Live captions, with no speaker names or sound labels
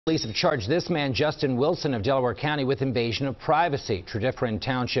Police have charged this man, Justin Wilson of Delaware County, with invasion of privacy. Tredyffrin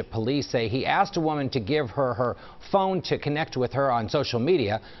Township police say he asked a woman to give her her phone to connect with her on social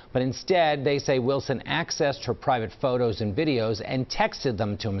media, but instead they say Wilson accessed her private photos and videos and texted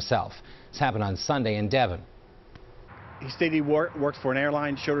them to himself. This happened on Sunday in Devon. He stated he worked for an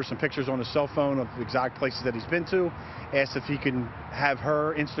airline, showed her some pictures on his cell phone of exact places that he's been to, asked if he can have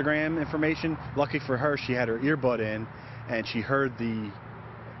her Instagram information. Lucky for her, she had her earbud in and she heard the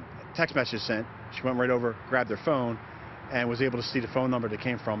text message sent. She went right over, grabbed her phone, and was able to see the phone number that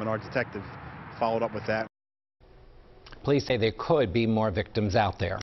came from, and our detective followed up with that. Police say there could be more victims out there.